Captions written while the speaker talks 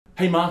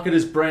Hey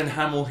marketers, Brand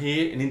Hamill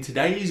here, and in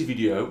today's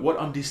video what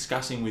I'm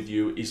discussing with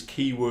you is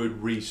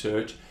keyword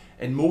research,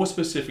 and more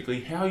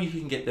specifically how you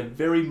can get the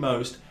very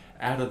most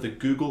out of the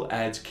Google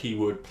Ads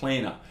keyword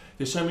planner.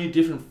 There's so many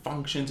different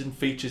functions and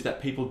features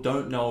that people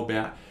don't know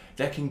about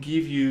that can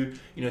give you,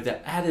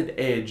 that added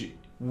edge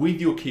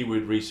with your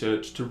keyword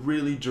research to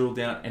really drill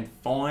down and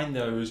find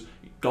those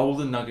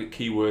golden nugget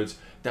keywords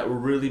that will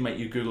really make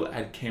your Google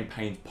ad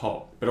campaigns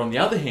pop. But on the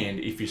other hand,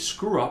 if you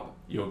screw up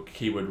your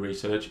keyword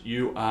research,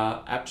 you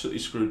are absolutely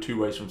screwed two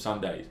ways from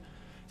Sundays.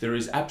 There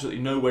is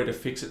absolutely no way to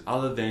fix it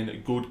other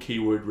than good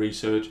keyword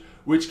research,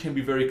 which can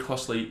be very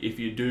costly if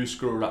you do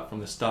screw it up from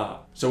the start.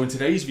 So in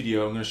today's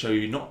video, I'm going to show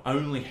you not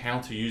only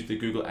how to use the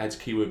Google Ads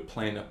keyword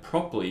planner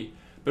properly,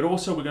 but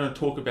also we're going to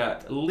talk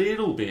about a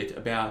little bit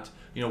about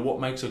what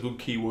makes a good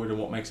keyword and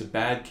what makes a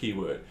bad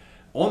keyword.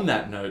 On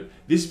that note,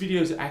 this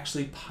video is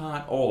actually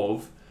part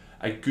of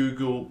a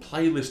Google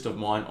playlist of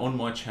mine on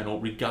my channel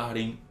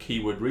regarding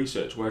keyword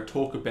research, where I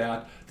talk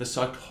about the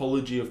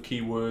psychology of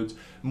keywords,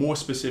 more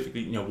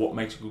specifically, what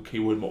makes a good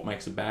keyword and what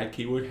makes a bad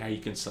keyword, how you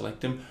can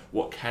select them,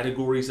 what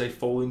categories they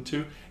fall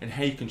into, and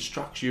how you can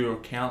structure your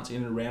accounts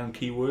in and around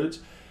keywords.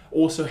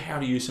 Also, how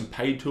to use some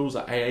paid tools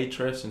like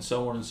Ahrefs and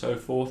so on and so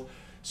forth.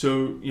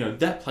 So,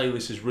 that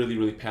playlist is really,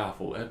 really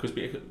powerful because,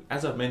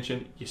 as I've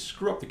mentioned, you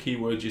screw up the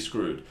keywords, you're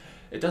screwed.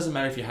 It doesn't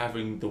matter if you're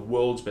having the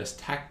world's best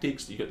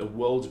tactics, you get the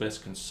world's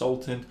best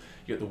consultant,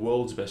 you get the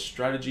world's best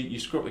strategy, you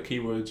screw up the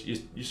keywords,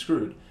 you're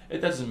screwed.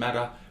 It doesn't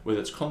matter whether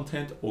it's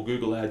content or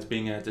Google Ads,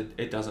 Bing Ads,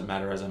 it doesn't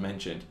matter, as I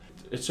mentioned.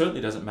 It certainly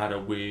doesn't matter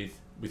with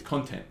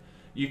content.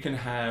 You can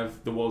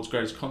have the world's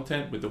greatest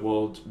content with the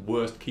world's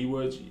worst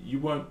keywords, you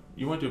won't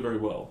do very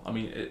well. I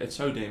mean, it's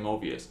so damn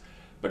obvious.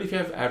 But if you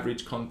have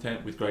average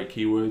content with great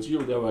keywords,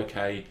 you'll do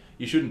okay.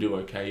 You shouldn't do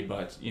okay,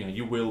 but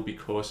you will,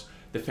 because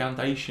the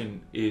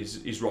foundation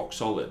is rock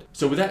solid.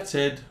 So with that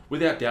said,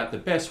 without doubt, the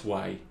best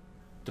way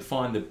to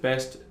find the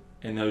best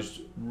and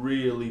those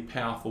really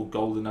powerful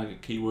golden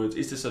nugget keywords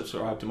is to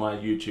subscribe to my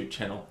YouTube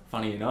channel,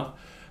 funny enough.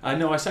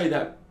 No, I say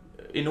that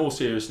in all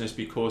seriousness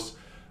because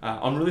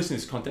I'm releasing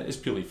this content. It's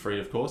purely free,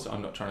 of course.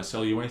 I'm not trying to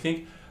sell you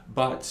anything,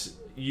 but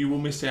you will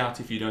miss out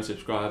if you don't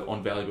subscribe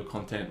on valuable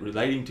content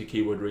relating to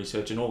keyword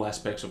research and all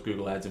aspects of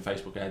Google Ads and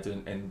Facebook ads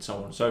and so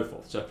on and so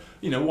forth. So,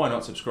 why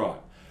not subscribe?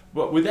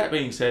 But with that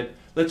being said,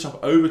 let's jump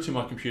over to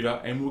my computer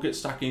and we'll get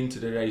stuck into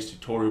today's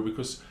tutorial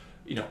because,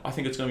 I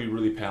think it's going to be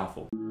really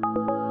powerful.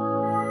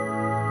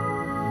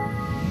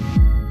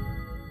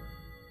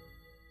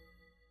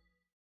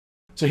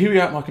 So here we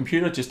are at my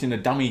computer, just in a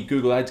dummy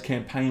Google Ads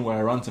campaign where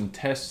I run some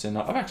tests, and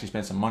I've actually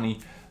spent some money,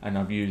 and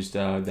I've used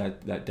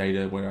that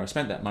data where I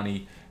spent that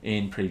money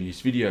in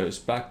previous videos.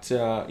 But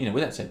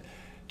with that said,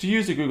 to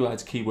use the Google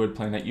Ads keyword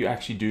planner, you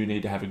actually do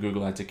need to have a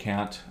Google Ads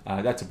account.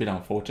 That's a bit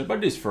unfortunate, but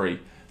it is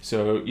free.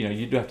 So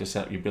you do have to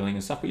set up your billing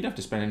and stuff, but you don't have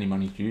to spend any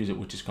money to use it,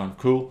 which is kind of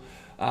cool.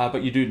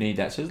 But you do need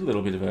that, so there's a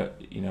little bit of a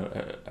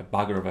a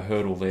bugger of a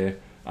hurdle there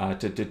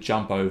to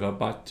jump over,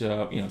 but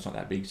it's not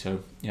that big.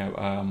 So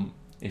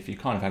if you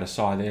kind of had a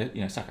sigh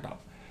there, suck it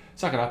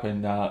up,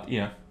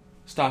 and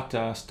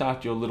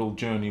start your little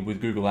journey with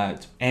Google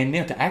Ads. And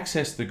now to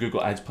access the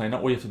Google Ads planner,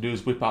 all you have to do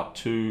is whip up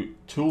to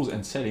Tools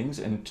and Settings,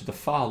 and to the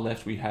far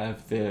left we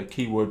have the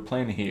keyword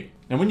planner here.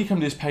 Now when you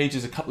come to this page,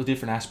 there's a couple of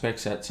different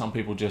aspects that some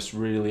people just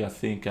really, I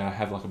think,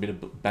 have like a bit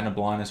of banner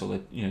blindness, or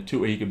they're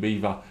too eager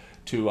beaver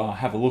to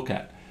have a look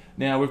at.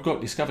 Now we've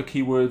got Discover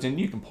Keywords, and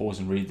you can pause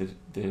and read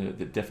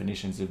the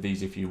definitions of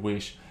these if you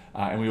wish.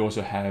 And we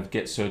also have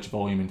Get Search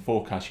Volume and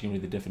Forecast. You can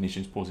read the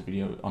definitions, pause the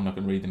video. I'm not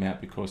going to read them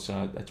out because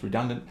that's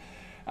redundant.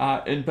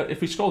 But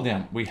if we scroll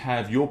down, we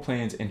have Your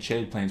Plans and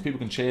Shared Plans. People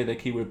can share their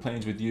keyword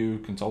plans with you,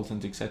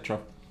 consultants, etc.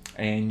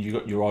 And you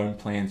got your own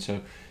plan,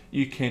 so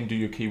you can do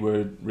your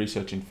keyword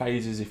research in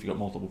phases. If you've got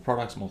multiple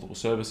products, multiple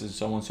services,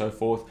 so on and so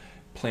forth,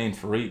 plan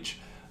for each.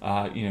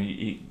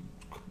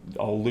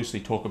 I'll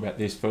loosely talk about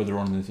this further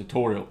on in the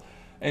tutorial.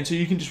 And so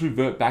you can just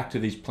revert back to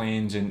these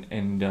plans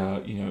and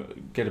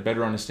get a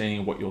better understanding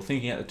of what you're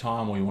thinking at the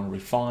time, or you want to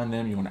refine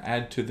them, you want to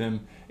add to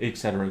them,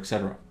 etc.,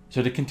 etc.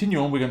 So to continue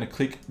on, we're going to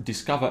click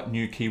Discover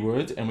New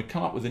Keywords, and we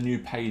come up with a new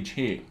page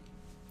here.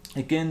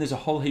 Again, there's a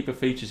whole heap of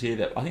features here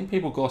that I think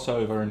people gloss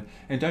over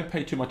and don't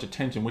pay too much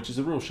attention, which is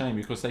a real shame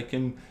because they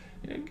can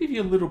give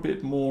you a little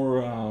bit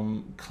more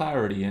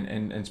clarity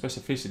and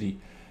specificity,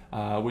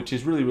 which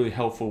is really, really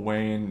helpful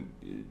when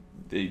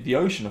the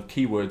ocean of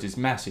keywords is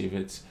massive.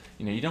 It's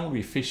you don't want to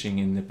be fishing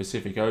in the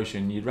Pacific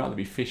Ocean. You'd rather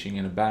be fishing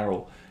in a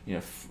barrel,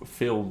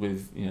 filled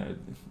with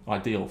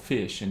ideal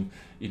fish. And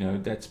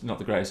that's not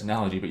the greatest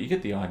analogy, but you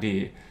get the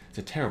idea. It's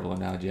a terrible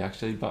analogy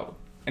actually, but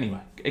anyway,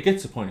 it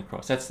gets the point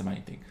across. That's the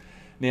main thing.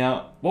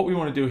 Now, what we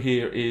want to do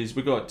here is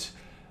we've got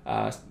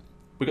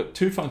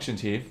two functions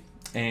here,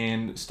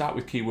 and start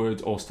with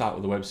keywords or start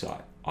with the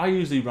website. I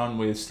usually run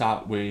with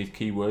start with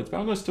keywords, but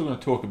I'm still going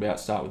to talk about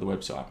start with the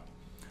website.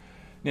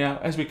 Now,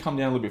 as we come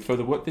down a little bit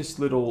further, what this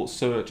little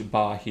search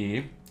bar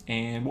here,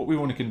 and what we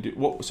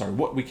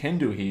can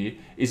do here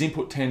is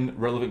input 10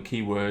 relevant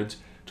keywords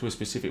to a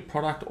specific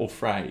product or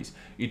phrase.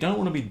 You don't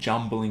want to be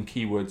jumbling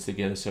keywords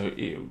together. So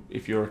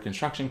if you're a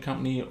construction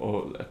company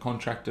or a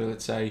contractor,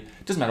 let's say,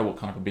 it doesn't matter what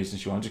kind of a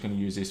business you are. I'm just going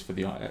to use this for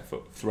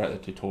throughout the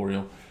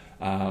tutorial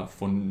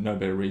for no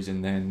better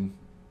reason than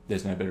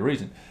there's no better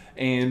reason.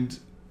 And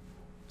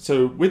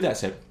so with that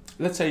said,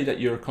 let's say that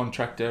you're a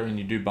contractor and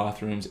you do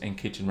bathrooms and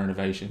kitchen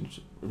renovations,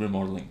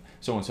 remodeling,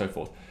 so on and so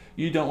forth.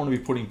 You don't want to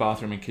be putting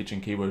bathroom and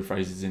kitchen keyword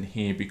phrases in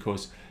here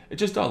because it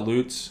just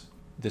dilutes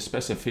the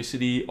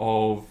specificity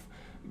of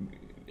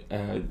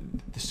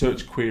the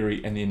search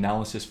query and the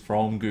analysis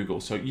from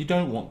Google. So you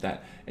don't want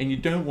that, and you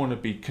don't want to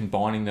be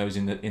combining those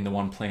in the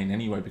one plan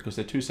anyway, because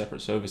they're two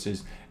separate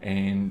services.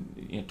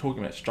 And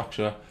talking about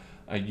structure,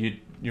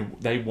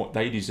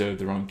 they deserve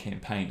their own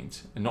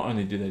campaigns, and not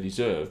only do they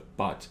deserve,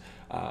 but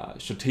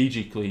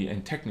strategically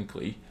and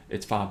technically,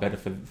 it's far better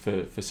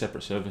for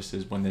separate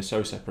services when they're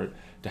so separate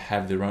to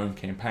have their own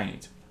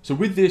campaigns. So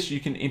with this, you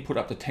can input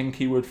up to 10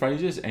 keyword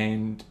phrases,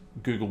 and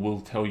Google will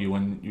tell you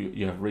when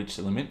you have reached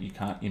the limit. You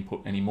can't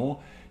input any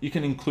more. You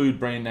can include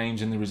brand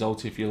names in the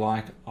results if you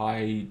like.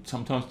 I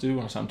sometimes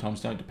do, or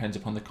sometimes don't, depends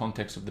upon the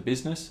context of the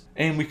business.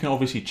 And we can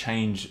obviously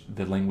change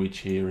the language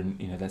here, and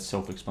that's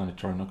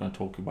self-explanatory. I'm not going to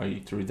talk your way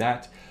through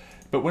that.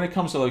 But when it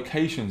comes to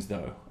locations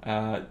though,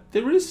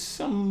 there is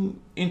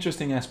some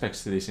interesting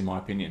aspects to this in my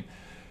opinion.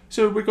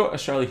 So we've got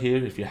Australia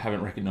here. If you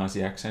haven't recognized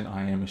the accent,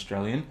 I am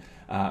Australian.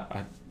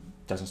 It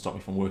doesn't stop me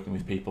from working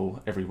with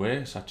people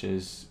everywhere, such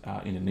as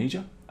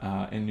Indonesia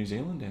and New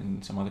Zealand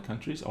and some other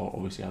countries, or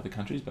obviously other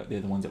countries, but they're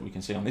the ones that we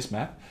can see on this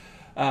map.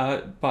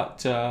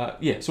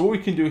 Yeah, so what we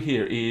can do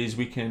here is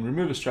we can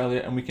remove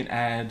Australia and we can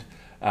add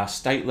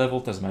state level.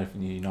 Doesn't matter if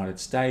you're in the United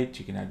States.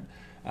 You can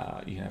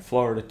add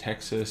Florida,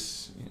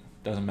 Texas,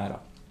 doesn't matter.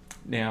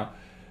 Now,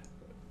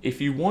 if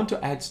you want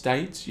to add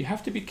states, you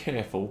have to be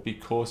careful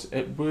because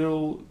it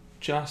will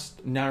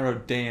just narrow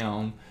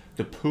down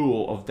the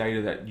pool of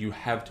data that you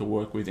have to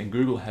work with and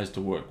Google has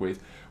to work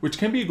with, which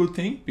can be a good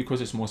thing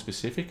because it's more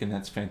specific, and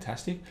that's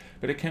fantastic,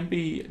 but it can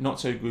be not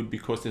so good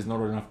because there's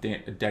not enough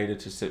data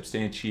to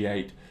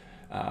substantiate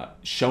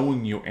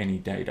showing you any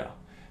data.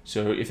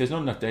 So if there's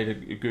not enough data,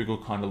 Google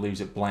kind of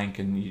leaves it blank,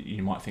 and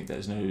you might think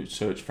there's no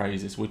search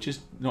phrases, which is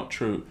not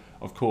true,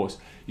 of course.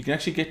 You can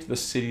actually get to the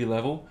city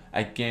level.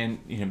 Again,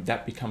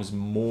 that becomes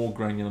more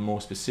granular,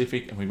 more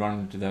specific, and we run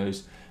into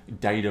those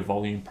data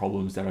volume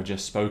problems that I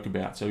just spoke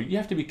about. So you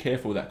have to be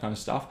careful with that kind of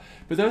stuff.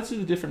 But those are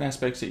the different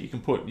aspects that you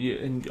can put.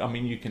 And I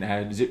mean, you can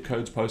add zip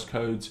codes,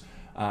 postcodes,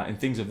 and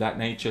things of that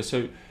nature.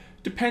 So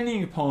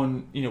depending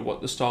upon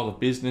what the style of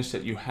business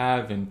that you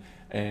have and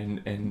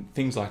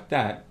things like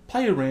that,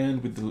 play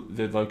around with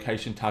the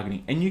location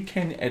targeting, and you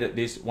can edit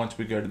this once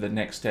we go to the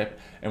next step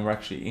and we're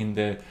actually in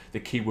the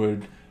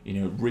keyword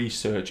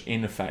research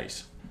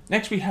interface.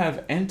 Next, we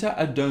have enter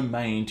a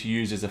domain to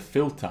use as a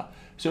filter.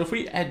 So if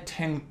we add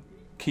 10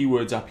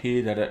 keywords up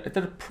here that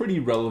are pretty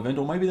relevant,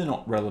 or maybe they're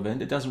not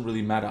relevant, it doesn't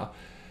really matter.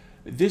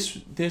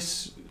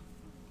 This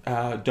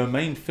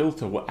domain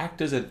filter will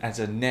act as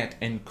a net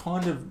and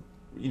kind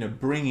of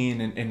bring in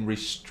and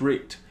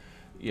restrict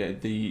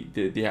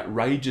the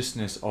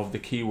outrageousness of the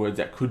keyword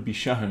that could be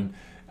shown.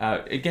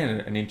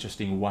 Again, an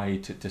interesting way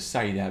to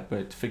say that,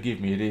 but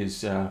forgive me, it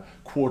is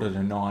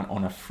 8:45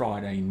 on a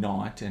Friday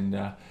night, and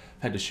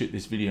had to shoot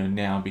this video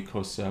now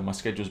because my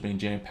schedule's been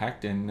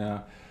jam-packed,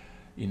 and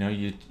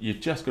you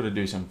just got to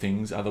do some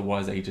things,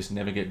 otherwise they just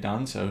never get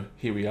done. So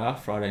here we are,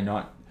 Friday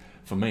night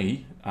for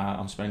me.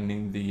 I'm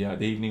spending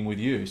the evening with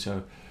you,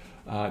 so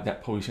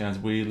that probably sounds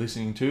weird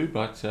listening to,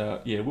 but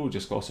yeah, we'll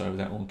just gloss over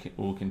that.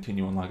 We'll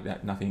continue on like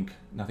that. Nothing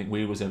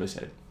weird was ever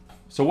said.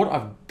 So what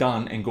I've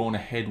done and gone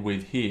ahead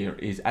with here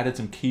is added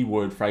some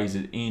keyword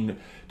phrases in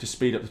to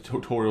speed up the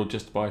tutorial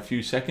just by a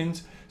few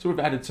seconds. So we've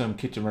added some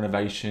kitchen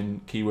renovation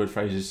keyword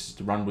phrases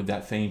to run with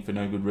that theme for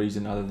no good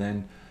reason other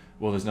than,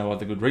 well, there's no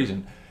other good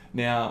reason.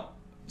 Now,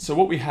 so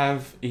what we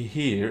have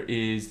here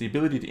is the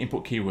ability to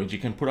input keywords. You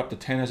can put up to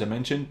 10, as I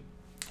mentioned.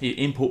 You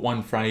input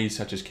one phrase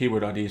such as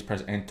keyword ideas,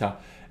 press enter,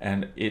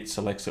 and it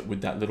selects it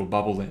with that little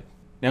bubble there.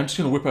 Now I'm just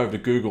going to whip over to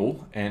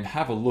Google and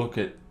have a look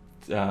at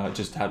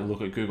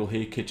Google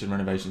here, kitchen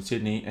renovation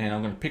Sydney, and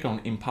I'm going to pick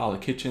on Impala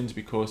Kitchens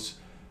because,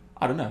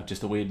 I don't know,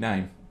 just a weird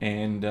name.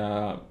 And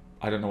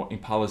I don't know what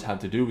Impalas have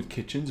to do with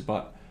kitchens,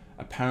 but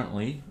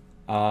apparently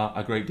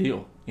a great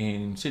deal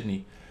in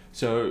Sydney.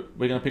 So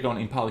we're going to pick on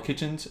Impala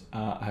Kitchens.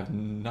 I have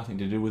nothing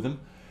to do with them.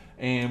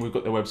 And we've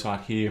got their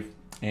website here,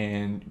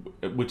 and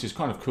which is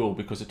kind of cool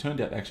because it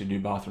turned out they actually do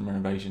bathroom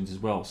renovations as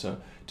well.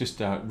 So just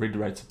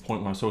reiterates the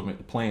point when I was talking about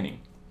the planning.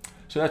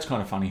 So that's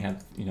kind of funny how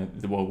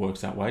the world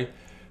works that way.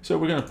 So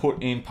we're going to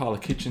put in Impala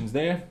Kitchens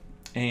there,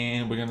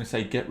 and we're going to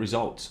say get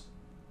results.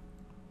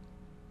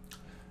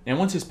 Now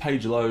once this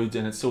page loads,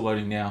 and it's still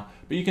loading now,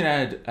 but you can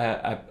add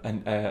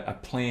a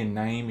plan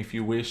name if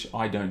you wish.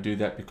 I don't do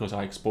that because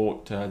I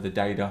export the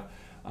data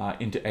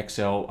into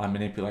Excel. I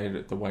manipulate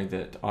it the way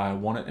that I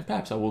want it, and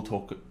perhaps I will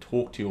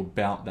talk to you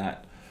about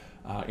that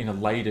in a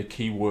later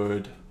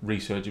keyword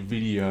research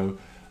video,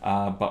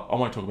 but I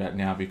won't talk about it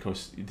now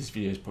because this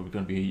video is probably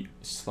going to be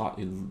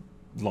slightly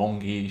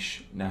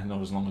longish. Now,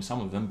 not as long as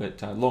some of them,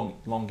 but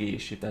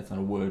longish, if that's not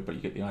a word, but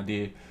you get the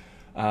idea.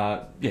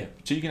 Yeah,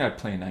 so you can add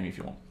plan name if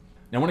you want.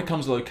 Now, when it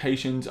comes to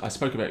locations, I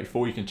spoke about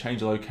before, you can change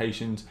the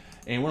locations.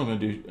 And what I'm going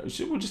to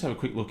do, we'll just have a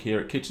quick look here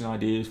at kitchen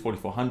ideas: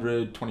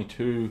 4,400,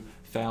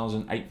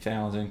 22,000,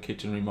 8,000,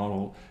 kitchen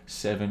remodel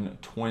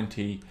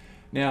 720.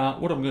 Now,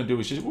 what I'm going to do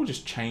is we'll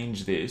just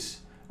change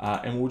this,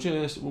 and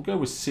we'll go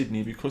with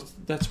Sydney, because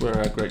that's where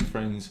our great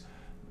friends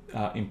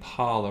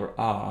Impala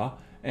are,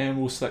 and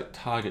we'll select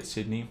target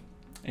Sydney,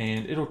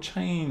 and it'll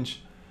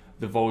change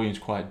the volumes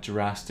quite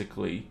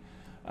drastically.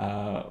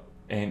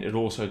 And it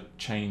also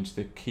changed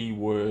the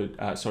keyword,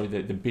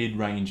 the bid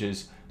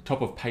ranges: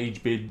 top of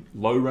page bid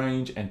low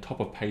range and top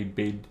of page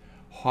bid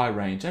high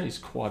range. That is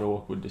quite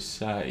awkward to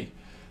say.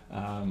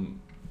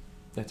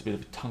 That's a bit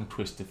of a tongue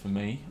twister for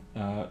me.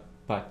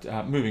 But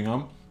moving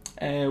on,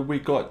 we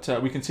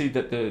can see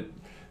that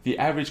the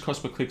average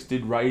cost per clicks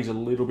did raise a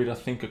little bit, I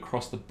think,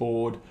 across the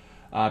board,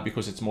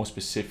 because it's more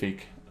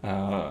specific,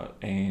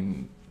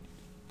 and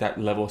that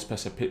level of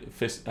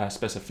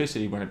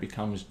specificity when it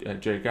becomes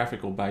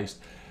geographical based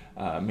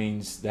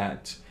means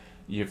that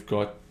you've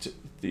got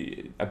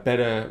a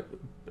better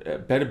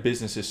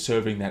businesses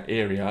serving that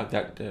area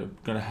that are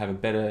going to have a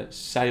better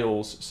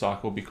sales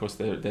cycle, because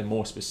they're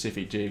more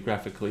specific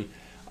geographically,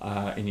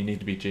 and you need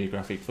to be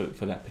geographic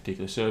for that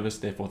particular service.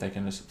 Therefore, they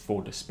can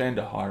afford to spend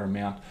a higher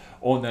amount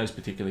on those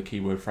particular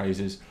keyword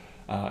phrases.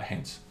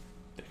 Hence,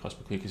 the cost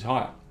per click is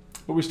higher.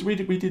 But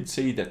we did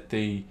see that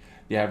the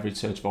average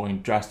search volume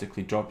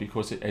drastically dropped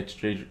because it's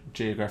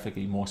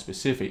geographically more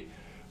specific.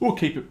 We'll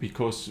keep it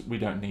because we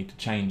don't need to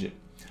change it.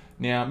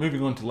 Now,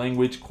 moving on to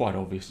language, quite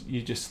obvious.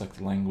 You just select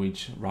the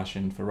language: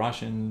 Russian for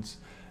Russians,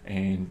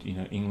 and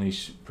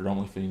English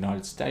predominantly for the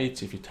United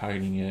States. If you're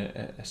targeting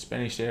a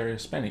Spanish area,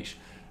 Spanish.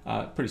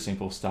 Pretty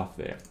simple stuff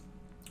there.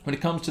 When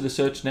it comes to the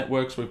search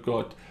networks, we've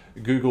got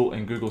Google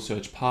and Google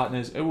Search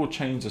Partners. It will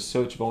change the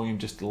search volume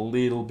just a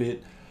little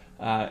bit.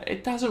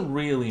 It doesn't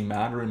really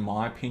matter, in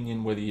my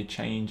opinion, whether you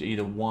change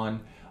either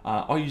one.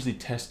 I usually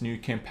test new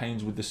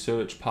campaigns with the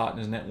Search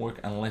Partners network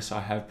unless I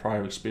have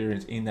prior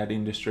experience in that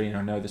industry and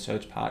I know the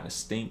Search Partner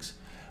stinks.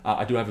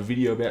 I do have a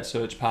video about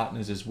Search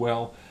Partners as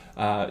well,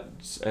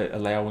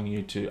 allowing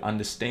you to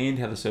understand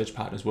how the Search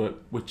Partners work,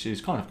 which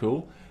is kind of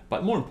cool.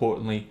 But more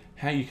importantly,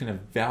 how you can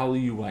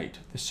evaluate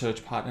the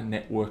Search Partner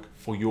network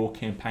for your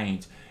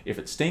campaigns. If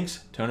it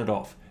stinks, turn it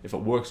off. If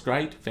it works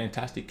great,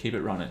 fantastic, keep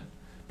it running.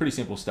 Pretty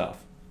simple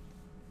stuff.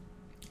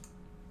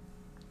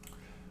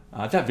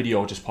 That video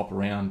will just pop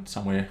around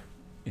somewhere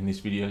in this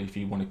video if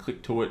you want to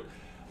click to it.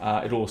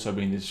 It'll also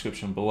be in the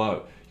description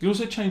below. You can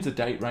also change the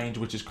date range,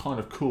 which is kind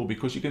of cool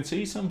because you can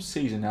see some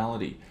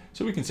seasonality.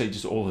 So we can see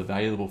just all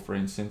available, for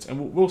instance,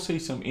 and we'll see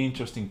some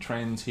interesting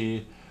trends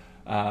here.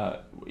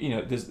 There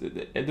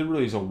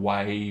really is a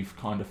wave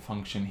kind of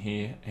function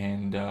here,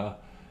 and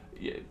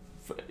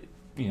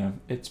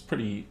it's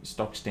pretty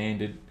stock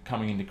standard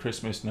coming into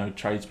Christmas. No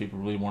tradespeople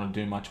really want to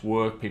do much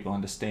work. People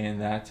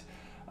understand that.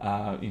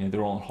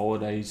 They're all on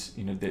holidays.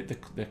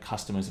 The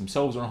customers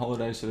themselves are on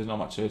holidays, so there's not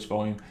much search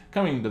volume.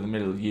 Coming into the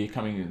middle of the year,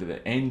 coming into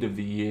the end of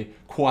the year,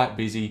 quite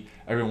busy.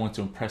 Everyone wants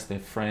to impress their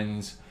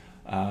friends,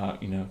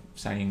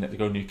 saying that they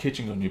got a new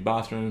kitchen, got a new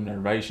bathroom,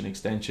 renovation,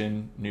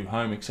 extension, new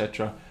home,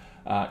 etc.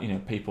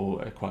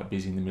 People are quite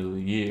busy in the middle of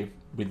the year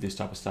with this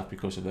type of stuff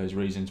because of those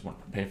reasons. Want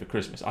to prepare for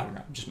Christmas. I don't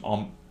know.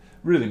 I'm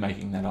really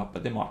making that up,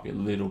 but there might be a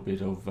little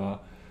bit of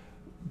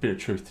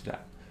truth to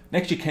that.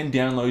 Next, you can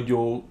download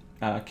your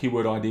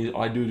keyword ideas.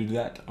 I do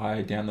that.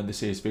 I download the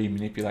CSV,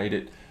 manipulate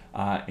it,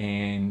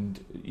 and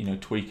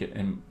tweak it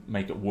and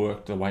make it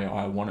work the way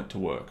I want it to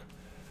work.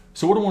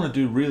 So what I want to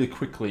do really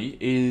quickly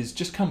is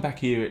just come back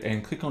here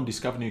and click on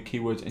Discover New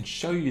Keywords and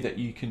show you that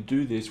you can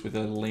do this with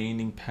a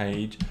landing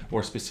page or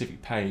a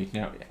specific page.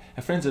 Now,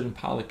 our friends at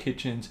Impala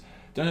Kitchens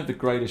don't have the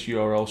greatest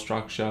URL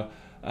structure.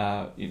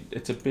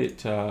 It's a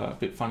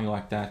bit funny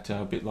like that,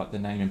 a bit like the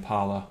name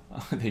Impala,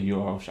 the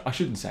URL. I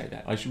shouldn't say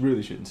that.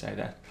 Really shouldn't say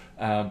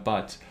that.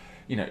 But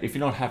if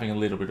you're not having a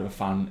little bit of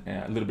fun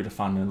and a little bit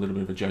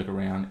of a joke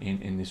around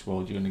in this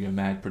world, you're going to go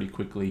mad pretty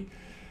quickly,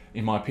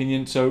 in my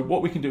opinion. So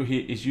what we can do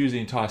here is use the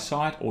entire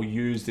site or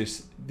use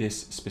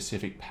this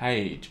specific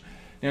page.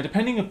 Now,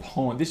 depending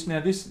upon this,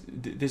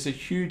 there's a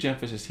huge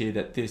emphasis here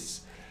that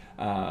this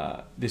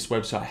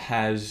website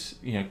has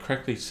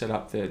correctly set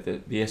up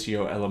the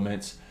SEO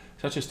elements,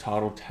 such as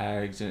title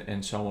tags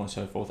and so on and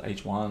so forth,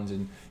 H1s,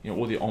 and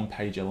all the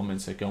on-page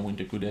elements that go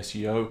into good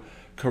SEO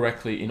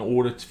correctly in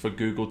order for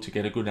Google to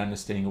get a good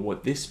understanding of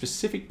what this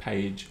specific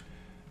page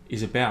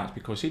is about,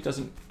 because it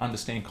doesn't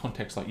understand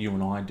context like you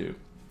and I do.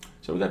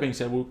 So with that being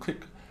said,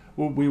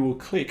 we will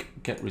click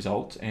Get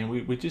Results, and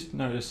we just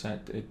noticed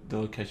that the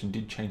location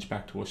did change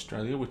back to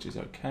Australia, which is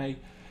okay.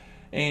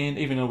 And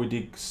even though we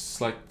did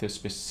select the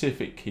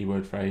specific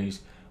keyword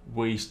phrase,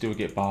 we still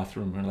get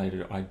bathroom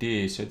related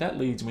ideas. So that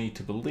leads me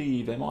to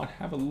believe they might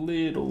have a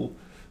little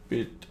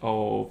bit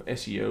of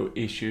SEO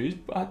issues,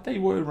 but they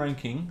were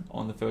ranking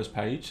on the first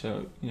page,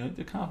 so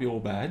they can't be all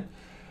bad.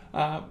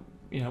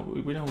 We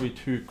don't want to be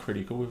too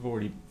critical. We've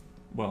already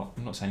well,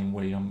 I'm not saying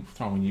we, I'm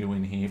throwing you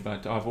in here,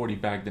 but I've already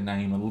bagged the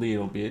name a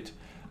little bit.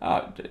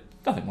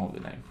 Nothing wrong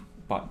with the name.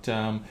 But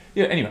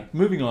yeah, anyway,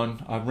 moving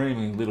on. I'm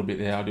rambling a little bit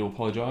there, I do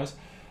apologise.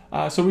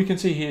 So we can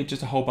see here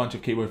just a whole bunch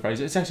of keyword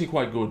phrases. It's actually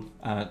quite good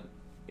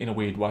in a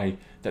weird way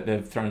that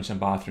they've thrown some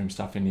bathroom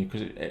stuff in here,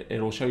 because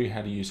it'll show you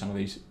how to use some of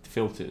these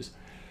filters.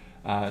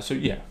 So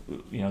yeah,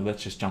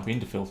 let's just jump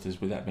into filters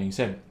with that being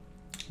said.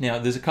 Now,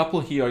 there's a couple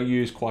here I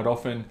use quite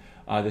often.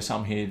 There's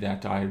some here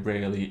that I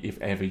rarely,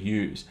 if ever,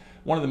 use.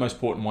 One of the most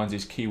important ones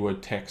is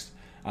keyword text.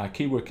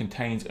 Keyword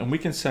contains, and we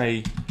can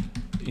say,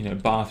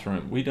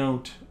 bathroom. We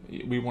want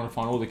to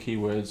find all the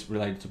keywords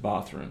related to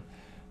bathroom,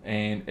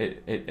 and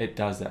it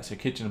does that. So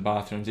kitchen and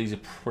bathrooms, these are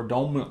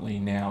predominantly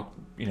now,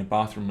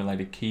 bathroom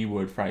related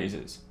keyword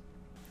phrases.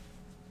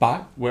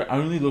 But we're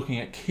only looking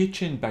at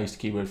kitchen-based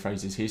keyword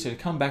phrases here. So to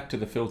come back to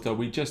the filter,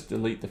 we just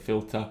delete the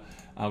filter.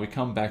 We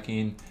come back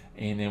in,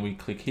 and then we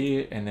click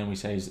here, and then we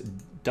say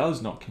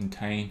does not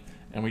contain,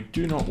 and we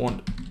do not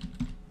want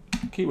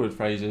keyword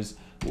phrases,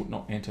 or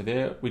not enter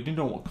there. We do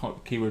not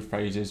want keyword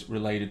phrases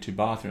related to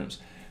bathrooms.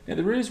 Now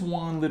there is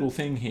one little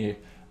thing here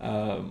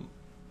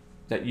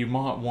that you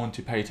might want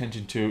to pay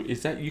attention to,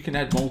 is that you can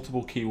add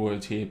multiple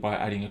keywords here by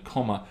adding a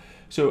comma.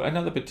 So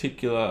another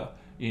particular,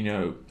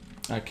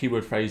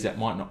 keyword phrase that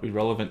might not be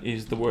relevant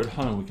is the word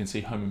home. We can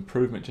see home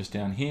improvement just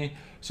down here.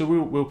 So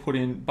we'll put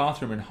in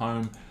bathroom and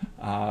home.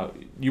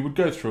 You would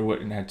go through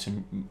it and add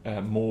some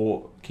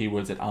more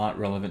keywords that aren't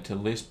relevant to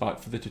the list,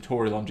 but for the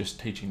tutorial I'm just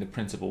teaching the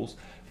principles,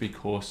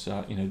 because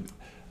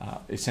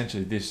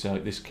essentially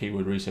this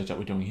keyword research that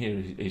we're doing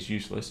here is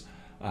useless,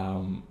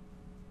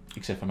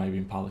 except for maybe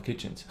in parlor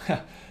kitchens.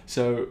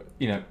 So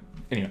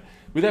anyway,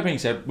 with that being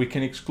said, we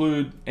can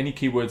exclude any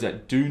keywords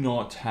that do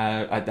not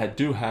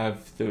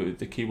have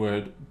the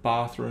keyword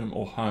bathroom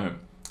or home,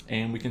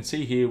 and we can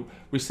see here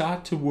we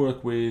start to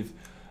work with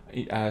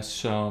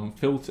some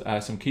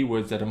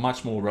keywords that are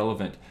much more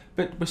relevant,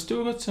 but we've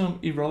still got some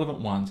irrelevant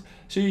ones.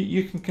 So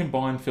you can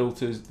combine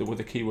filters with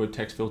a keyword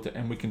text filter,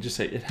 and we can just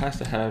say it has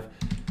to have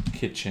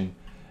kitchen,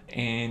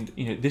 and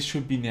this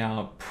should be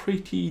now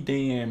pretty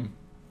damn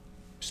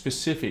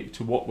specific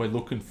to what we're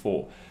looking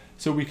for.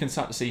 So we can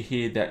start to see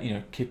here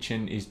that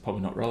kitchen is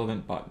probably not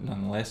relevant, but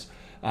nonetheless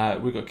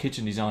we've got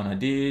kitchen design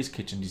ideas,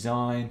 kitchen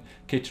design,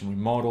 kitchen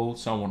remodel,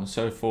 so on and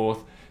so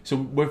forth. So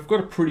we've got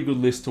a pretty good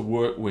list to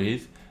work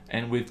with,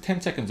 and with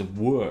 10 seconds of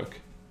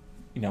work,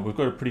 we've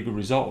got a pretty good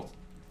result.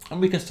 And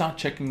we can start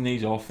checking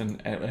these off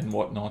and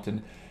whatnot,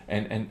 and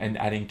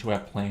adding to our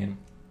plan.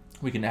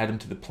 We can add them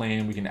to the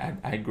plan. We can add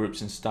ad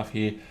groups and stuff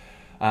here.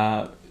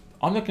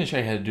 I'm not going to show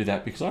you how to do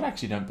that, because I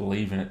actually don't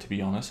believe in it, to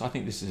be honest. I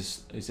think this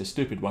is a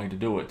stupid way to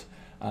do it,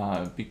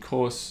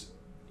 because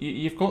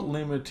you've got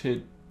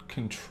limited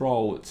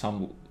control at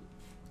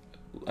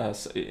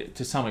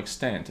to some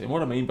extent. And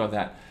what I mean by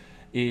that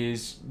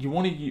is you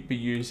want to be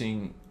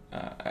using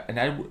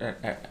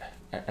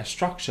a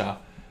structure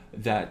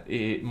that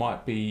it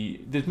might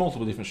be, there's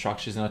multiple different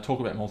structures, and I talk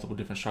about multiple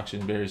different structures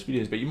in various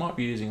videos, but you might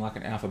be using like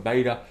an alpha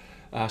beta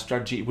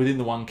strategy within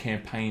the one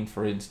campaign,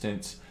 for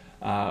instance,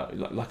 more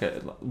like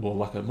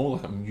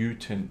a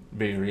mutant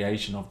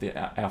variation of the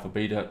alpha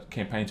beta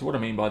campaign. So what I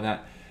mean by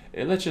that,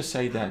 let's just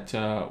say that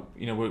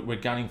we're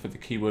gunning for the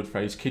keyword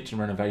phrase kitchen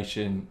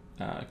renovation,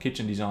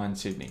 kitchen design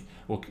Sydney,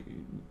 or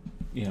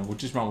we'll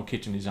just run with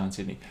kitchen design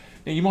Sydney.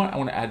 Now you might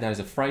want to add that as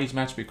a phrase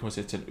match, because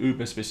it's an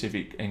uber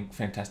specific and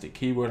fantastic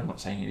keyword. I'm not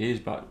saying it is,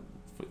 but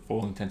for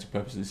all intents and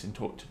purposes in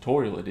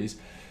tutorial it is.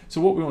 So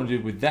what we want to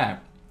do with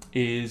that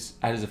is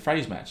add as a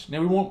phrase match.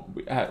 Now we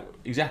want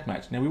exact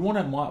match. Now we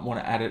might want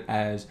to add it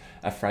as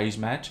a phrase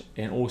match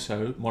and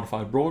also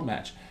modified broad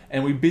match,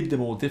 and we bid them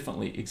all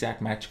differently.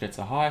 Exact match gets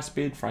the highest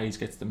bid, phrase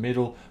gets the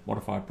middle,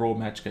 modified broad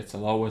match gets the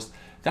lowest.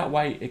 That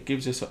way it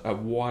gives us a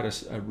wider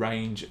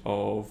range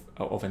of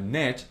a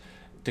net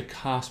to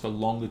cast for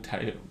longer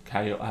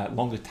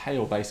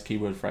tail based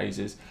keyword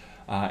phrases,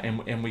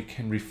 and we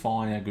can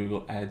refine our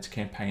Google Ads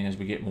campaign as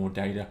we get more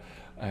data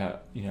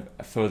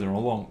further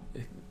along.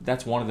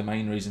 That's one of the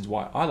main reasons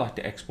why I like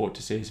to export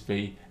to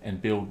CSV and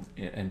build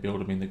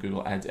them in the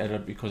Google Ads editor,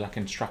 because I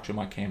can structure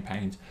my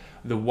campaigns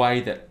the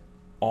way that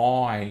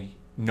I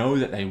know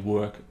that they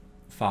work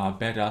far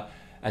better,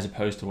 as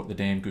opposed to what the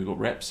damn Google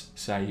reps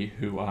say,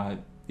 who are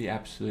the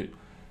absolute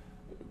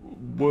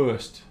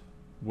worst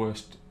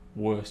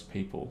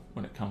people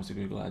when it comes to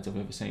Google Ads I've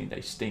ever seen.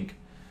 They stink.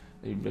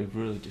 They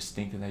really just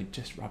stink, and they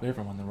just rub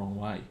everyone the wrong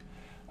way.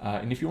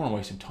 And if you want to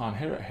waste some time,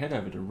 head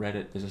over to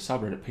Reddit. There's a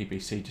subreddit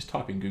PPC. Just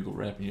type in Google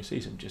Rep and you'll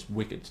see some just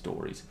wicked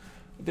stories.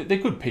 They're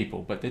good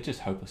people, but they're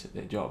just hopeless at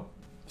their job.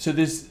 So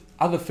there's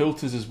other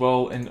filters as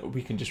well, and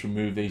we can just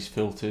remove these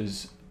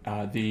filters.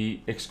 The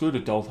exclude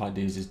adult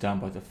ideas is done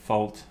by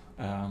default.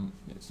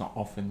 It's not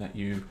often that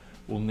you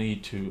will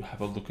need to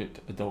have a look at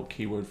adult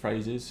keyword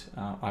phrases.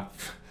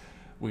 I've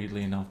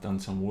weirdly enough done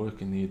some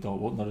work in the adult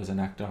world, not as an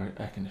actor,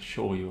 I can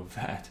assure you of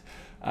that.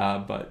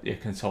 But yeah,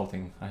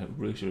 consulting, I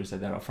really should have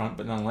said that up front,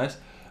 but nonetheless.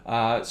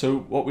 So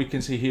what we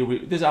can see here,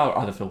 there's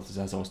other filters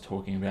as I was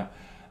talking about.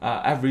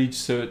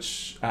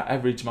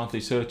 Average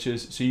monthly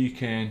searches, so you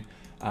can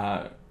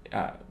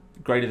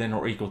greater than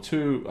or equal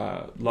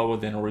to, lower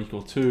than or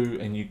equal to,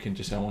 and you can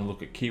just say I want to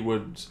look at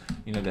keywords,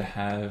 you know, that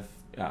have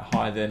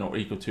higher than or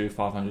equal to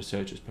 500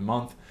 searches per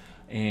month,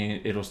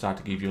 and it'll start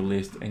to give you a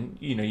list, and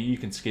you know, you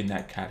can skin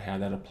that cat how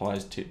that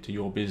applies to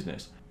your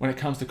business. When it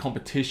comes to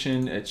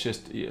competition, it's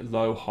just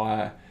low,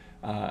 high,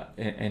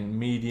 and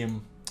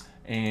medium,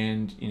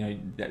 and you know,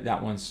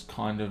 that one's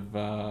kind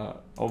of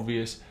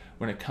obvious.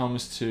 When it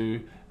comes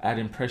to ad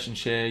impression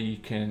share, you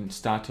can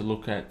start to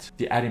look at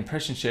the ad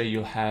impression share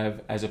you'll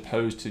have as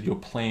opposed to your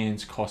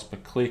plan's cost per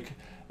click,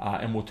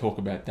 and we'll talk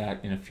about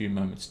that in a few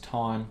moments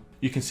time.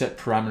 You can set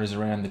parameters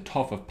around the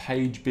top of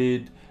page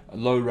bid,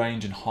 low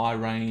range and high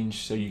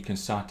range, so you can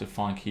start to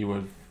find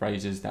keyword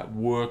phrases that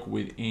work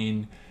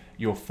within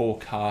your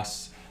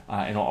forecasts,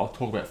 and I'll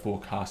talk about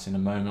forecasts in a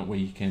moment, where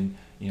you can,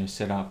 you know,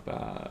 set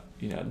up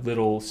you know,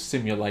 little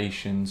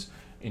simulations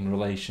in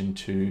relation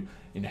to,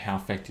 you know, how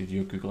effective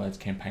your Google Ads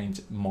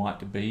campaigns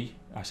might be.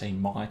 I say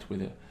might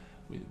with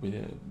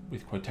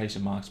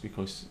quotation marks,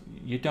 because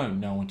you don't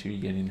know until you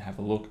get in and have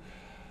a look.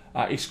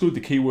 Exclude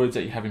the keywords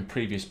that you have in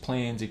previous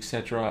plans,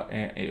 etc.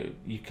 And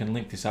you can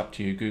link this up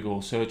to your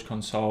Google Search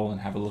Console and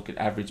have a look at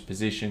average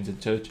positions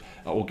and search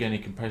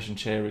organic impression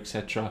share,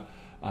 etc.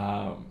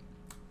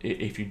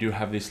 If you do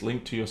have this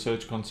linked to your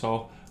Search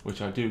Console,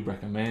 which I do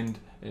recommend,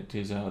 it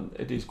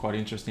is quite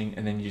interesting.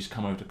 And then you just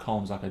come over to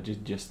columns like I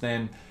did just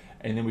then,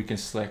 and then we can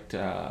select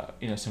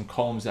you know, some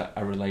columns that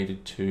are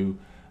related to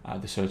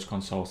the Search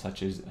Console,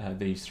 such as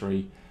these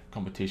three: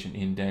 competition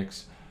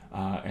index,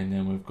 and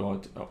then we've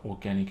got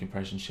organic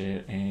impression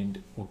share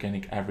and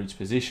organic average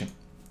position.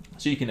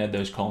 So you can add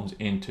those columns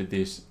into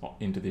this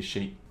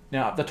sheet.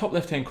 Now at the top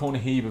left hand corner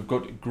here, we've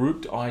got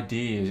grouped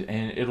ideas,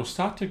 and it'll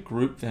start to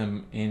group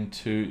them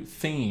into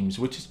themes,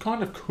 which is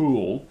kind of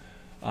cool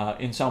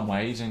in some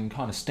ways, and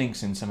kind of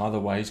stinks in some other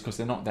ways, because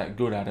they're not that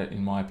good at it,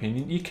 in my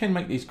opinion. You can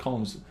make these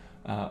columns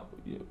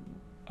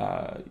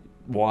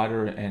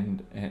wider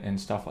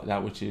and stuff like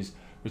that, which is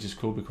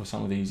cool, because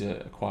some of these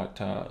are quite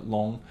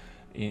long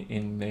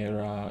in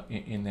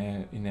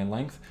their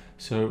length.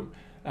 So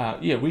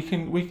yeah, we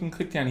can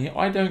click down here.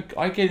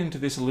 I get into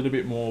this a little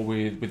bit more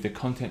with the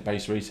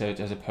content-based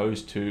research as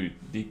opposed to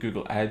the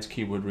Google Ads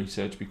keyword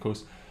research,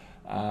 because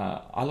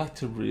I like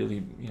to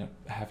really, you know,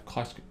 have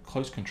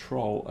close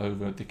control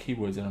over the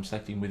keywords that I'm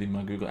selecting within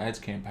my Google Ads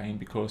campaign,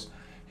 because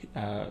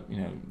you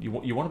know, you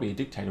want to be a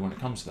dictator when it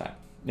comes to that.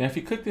 Now if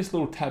you click this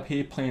little tab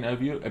here, Plan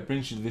Overview, it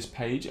brings you to this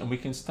page, and we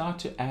can start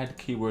to add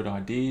keyword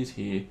ideas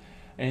here.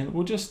 And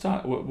we'll just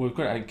start, we've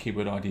got to add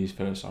keyword ideas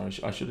first. Sorry,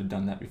 I should have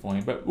done that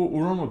beforehand, but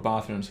we're on with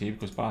bathrooms here,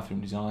 because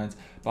bathroom designs,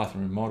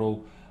 bathroom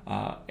remodel,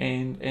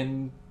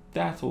 and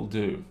that'll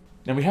do.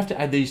 Now we have to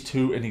add these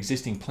to an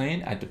existing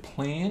plan, add to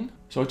plan.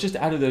 So I just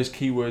added those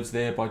keywords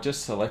there by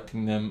just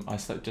selecting them. I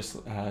select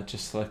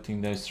just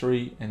selecting those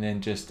three, and then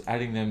just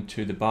adding them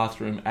to the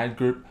bathroom ad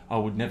group. I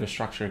would never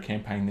structure a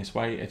campaign this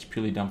way. It's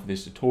purely done for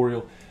this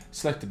tutorial.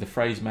 Selected the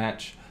phrase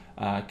match,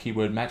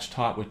 keyword match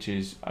type, which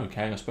is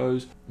okay, I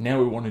suppose. Now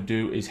what we want to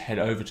do is head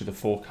over to the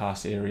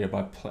forecast area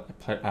by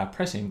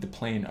pressing the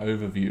plan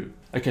overview.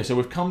 Okay, so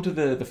we've come to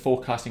the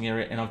forecasting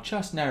area, and I've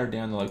just narrowed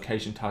down the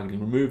location targeting,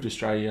 removed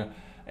Australia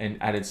and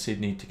added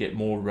Sydney to get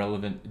more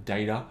relevant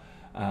data,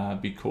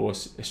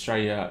 because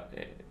Australia,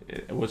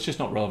 well, it's just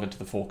not relevant to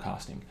the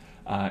forecasting,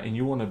 and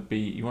you want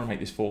to make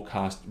this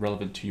forecast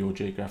relevant to your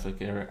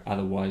geographic area.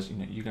 Otherwise, you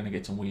know, you're going to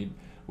get some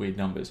weird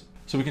numbers.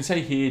 So we can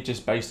say here,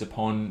 just based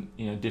upon,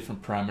 you know,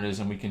 different parameters,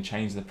 and we can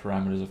change the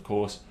parameters, of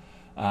course.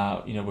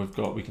 You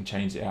know, we can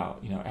change our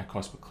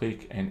cost per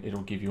click, and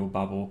it'll give you a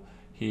bubble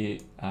here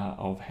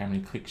of how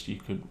many clicks you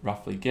could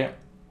roughly get,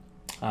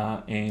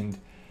 and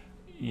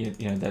you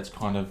know, that's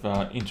kind of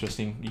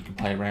interesting. You can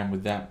play around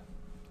with that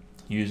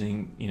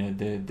using, you know,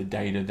 the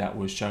data that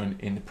was shown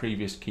in the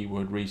previous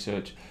keyword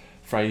research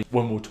phrase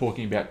when we're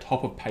talking about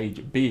top of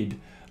page bid,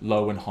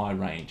 low and high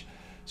range.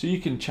 So you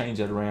can change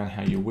that around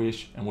how you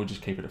wish, and we'll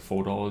just keep it at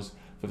 $4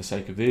 for the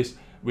sake of this.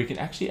 We can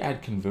actually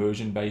add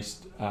conversion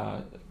based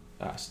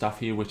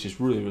stuff here, which is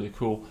really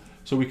cool.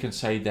 So we can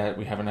say that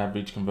we have an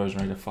average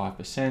conversion rate of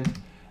 5%,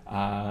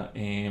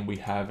 and we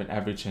have an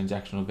average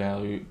transactional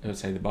value. Let's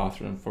say the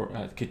bathroom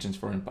for kitchens,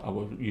 for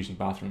we're using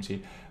bathrooms here,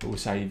 but we'll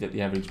say that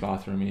the average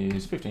bathroom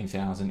is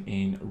 15,000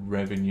 in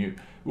revenue.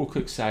 We'll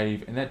click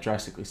save, and that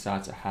drastically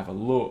starts to have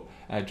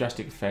a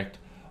drastic effect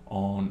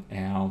on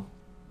our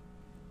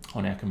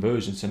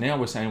conversion. So now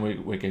we're saying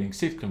we're getting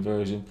 6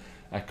 conversions,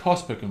 a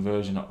cost per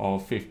conversion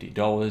of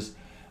 $50.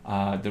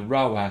 The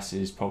ROAS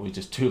is probably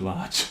just too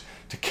large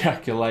to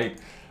calculate,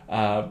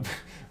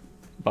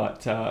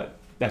 but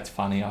that's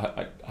funny.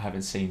 I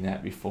haven't seen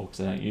that before,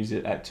 because I don't use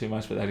it too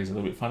much, but that is a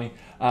little bit funny.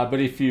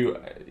 But if you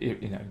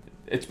know,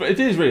 it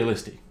is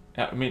realistic.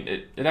 I mean,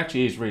 it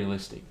actually is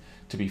realistic,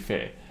 to be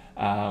fair.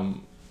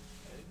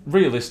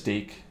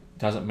 Realistic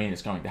doesn't mean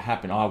it's going to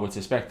happen. I would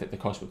suspect that the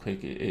cost per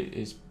click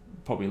is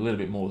probably a little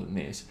bit more than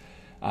this,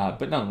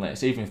 but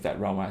nonetheless, even if that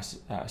ROAS,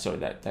 that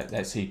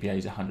CPA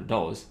is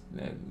 $100,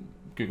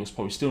 Google's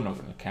probably still not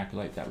going to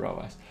calculate that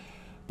ROAS.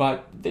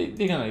 but they're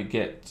going to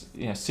get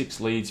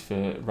 6 leads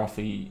for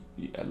roughly,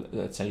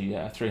 let's say,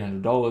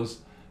 $300,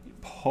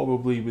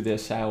 probably with their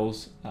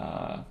sales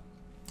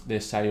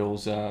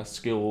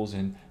skills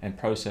and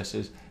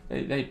processes.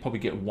 They probably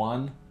get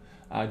one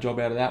job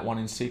out of that. 1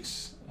 in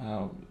 6,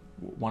 1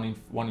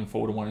 in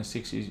 4 to 1 in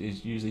 6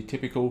 is usually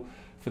typical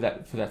for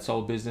that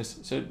sole business.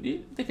 So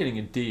they're getting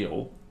a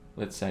deal.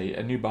 Let's say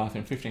a new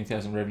bathroom,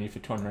 15,000 revenue for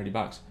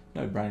 $280,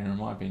 no brainer in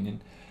my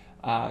opinion.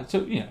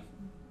 So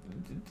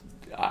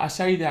I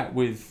say that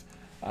with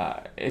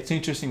it's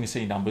interesting to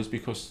see numbers,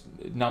 because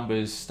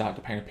numbers start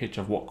to paint a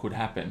picture of what could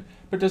happen,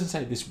 but it doesn't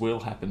say this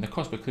will happen. The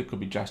cost per click could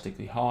be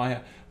drastically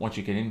higher once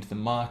you get into the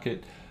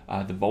market.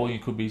 The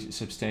volume could be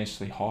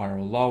substantially higher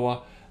or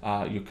lower.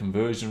 Your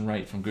conversion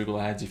rate from Google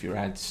Ads, if your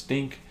ads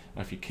stink,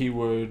 or if your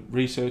keyword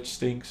research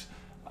stinks,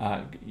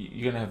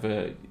 you're going to have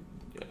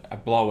a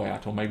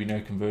blowout or maybe no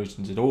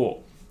conversions at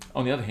all.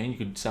 On the other hand, you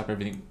could set up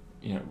everything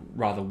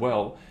rather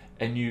well,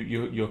 and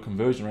your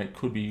conversion rate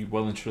could be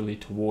well and truly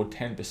toward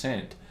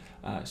 10%,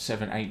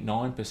 7, 8,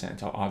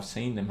 9%. I've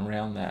seen them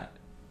around that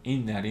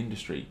in that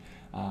industry.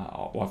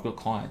 Or I've got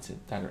clients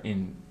that are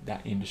in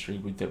that industry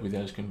with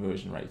those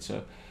conversion rates.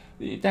 So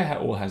that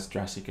all has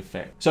drastic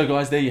effect. So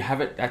guys, there you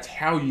have it. That's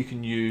how you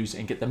can use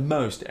and get the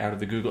most out of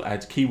the Google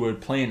Ads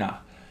Keyword Planner.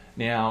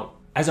 Now,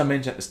 as I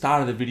mentioned at the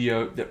start of the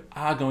video, there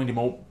are going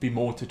to be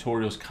more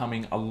tutorials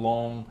coming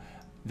along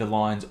the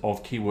lines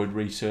of keyword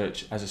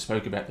research, as I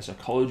spoke about the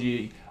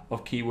psychology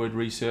of keyword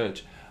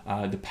research,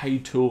 the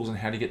paid tools and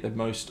how to get the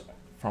most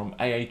from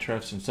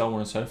Ahrefs and so on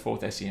and so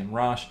forth,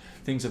 SEMrush,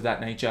 things of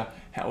that nature,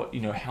 how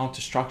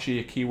to structure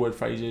your keyword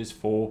phrases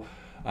for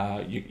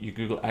your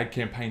Google ad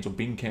campaigns or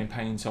Bing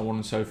campaigns, so on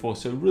and so forth.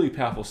 So really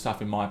powerful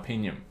stuff in my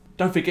opinion.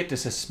 Don't forget to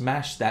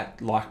smash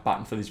that like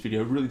button for this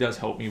video. It really does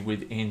help me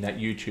within that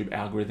YouTube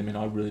algorithm, and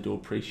I really do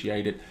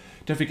appreciate it.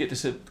 Don't forget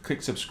to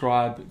click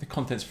subscribe. The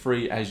content's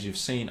free, as you've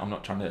seen. I'm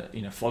not trying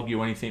to flog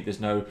you or anything.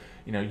 There's no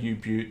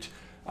U-Butte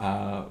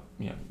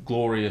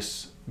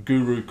glorious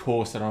guru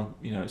course that I'm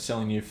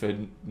selling you for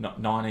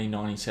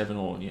 $19.97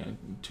 or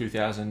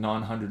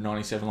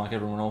 $2,997 like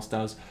everyone else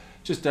does.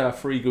 Just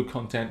free good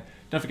content.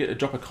 Don't forget to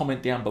drop a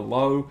comment down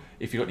below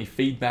if you've got any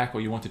feedback or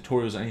you want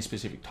tutorials on any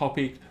specific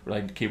topic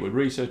related to keyword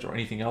research or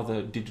anything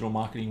other digital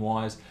marketing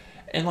wise.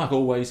 And like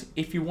always,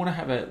 if you want to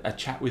have a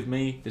chat with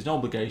me, there's no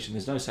obligation,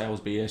 there's no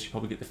sales BS. You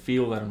probably get the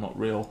feel that I'm not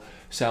real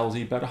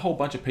salesy, but a whole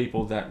bunch of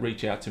people that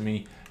reach out to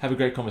me, have a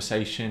great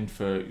conversation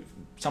for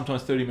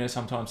sometimes 30 minutes,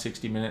 sometimes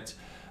 60 minutes.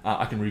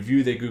 I can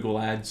review their Google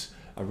ads,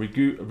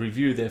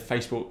 review their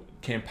Facebook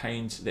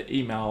campaigns, their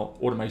email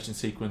automation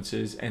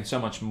sequences, and so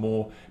much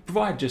more.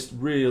 Provide just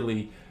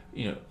really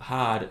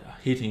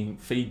hard-hitting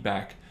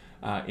feedback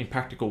in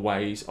practical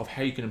ways of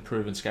how you can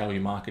improve and scale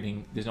your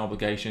marketing. There's no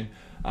obligation.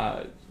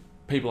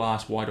 People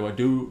ask, why do I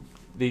do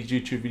these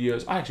YouTube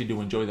videos? I actually do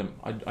enjoy them.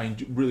 I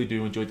really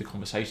do enjoy the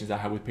conversations I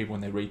have with people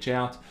when they reach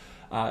out.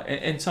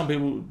 And some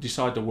people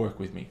decide to work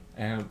with me,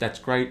 and that's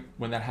great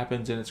when that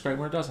happens, and it's great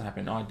when it doesn't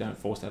happen. I don't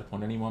force that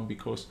upon anyone,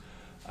 because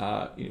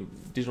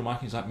digital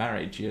marketing is like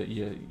marriage.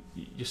 You're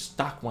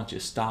stuck once you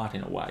start,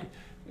 in a way,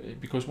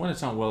 because when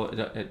it's done well,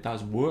 it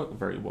does work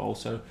very well.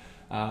 So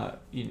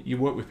you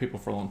work with people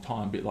for a long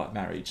time, a bit like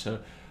marriage. So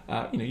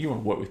you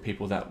want to work with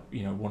people that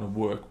want to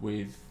work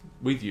with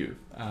you.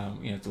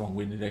 It's a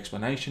long-winded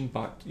explanation,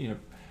 but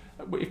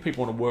if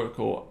people want to work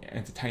or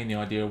entertain the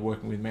idea of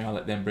working with me, I'll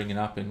let them bring it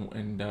up,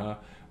 and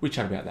we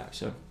chat about that.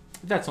 So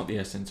that's not the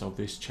essence of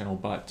this channel,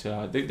 but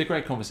the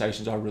great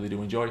conversations I really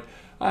do enjoy.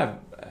 I have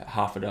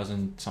half a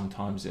dozen,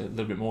 sometimes a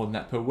little bit more than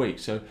that per week.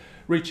 So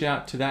reach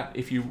out to that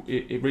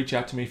reach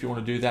out to me if you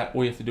want to do that.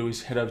 All you have to do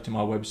is head over to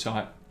my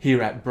website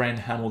here at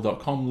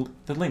brenhamel.com.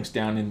 The link's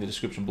down in the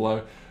description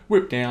below.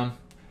 Whip down,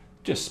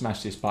 just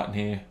smash this button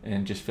here,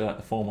 and just fill out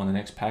the form on the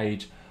next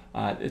page.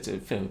 It's a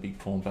fairly big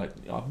form, but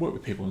I've worked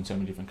with people in so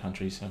many different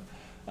countries, so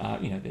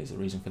there's a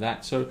reason for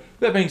that. So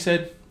that being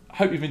said, I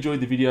hope you've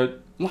enjoyed the video.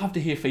 Love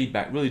to hear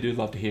feedback, really do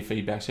love to hear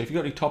feedback. So if you've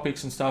got any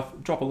topics and stuff,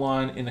 drop a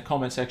line in the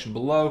comment section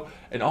below,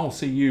 and I'll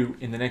see you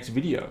in the next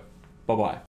video. Bye-bye.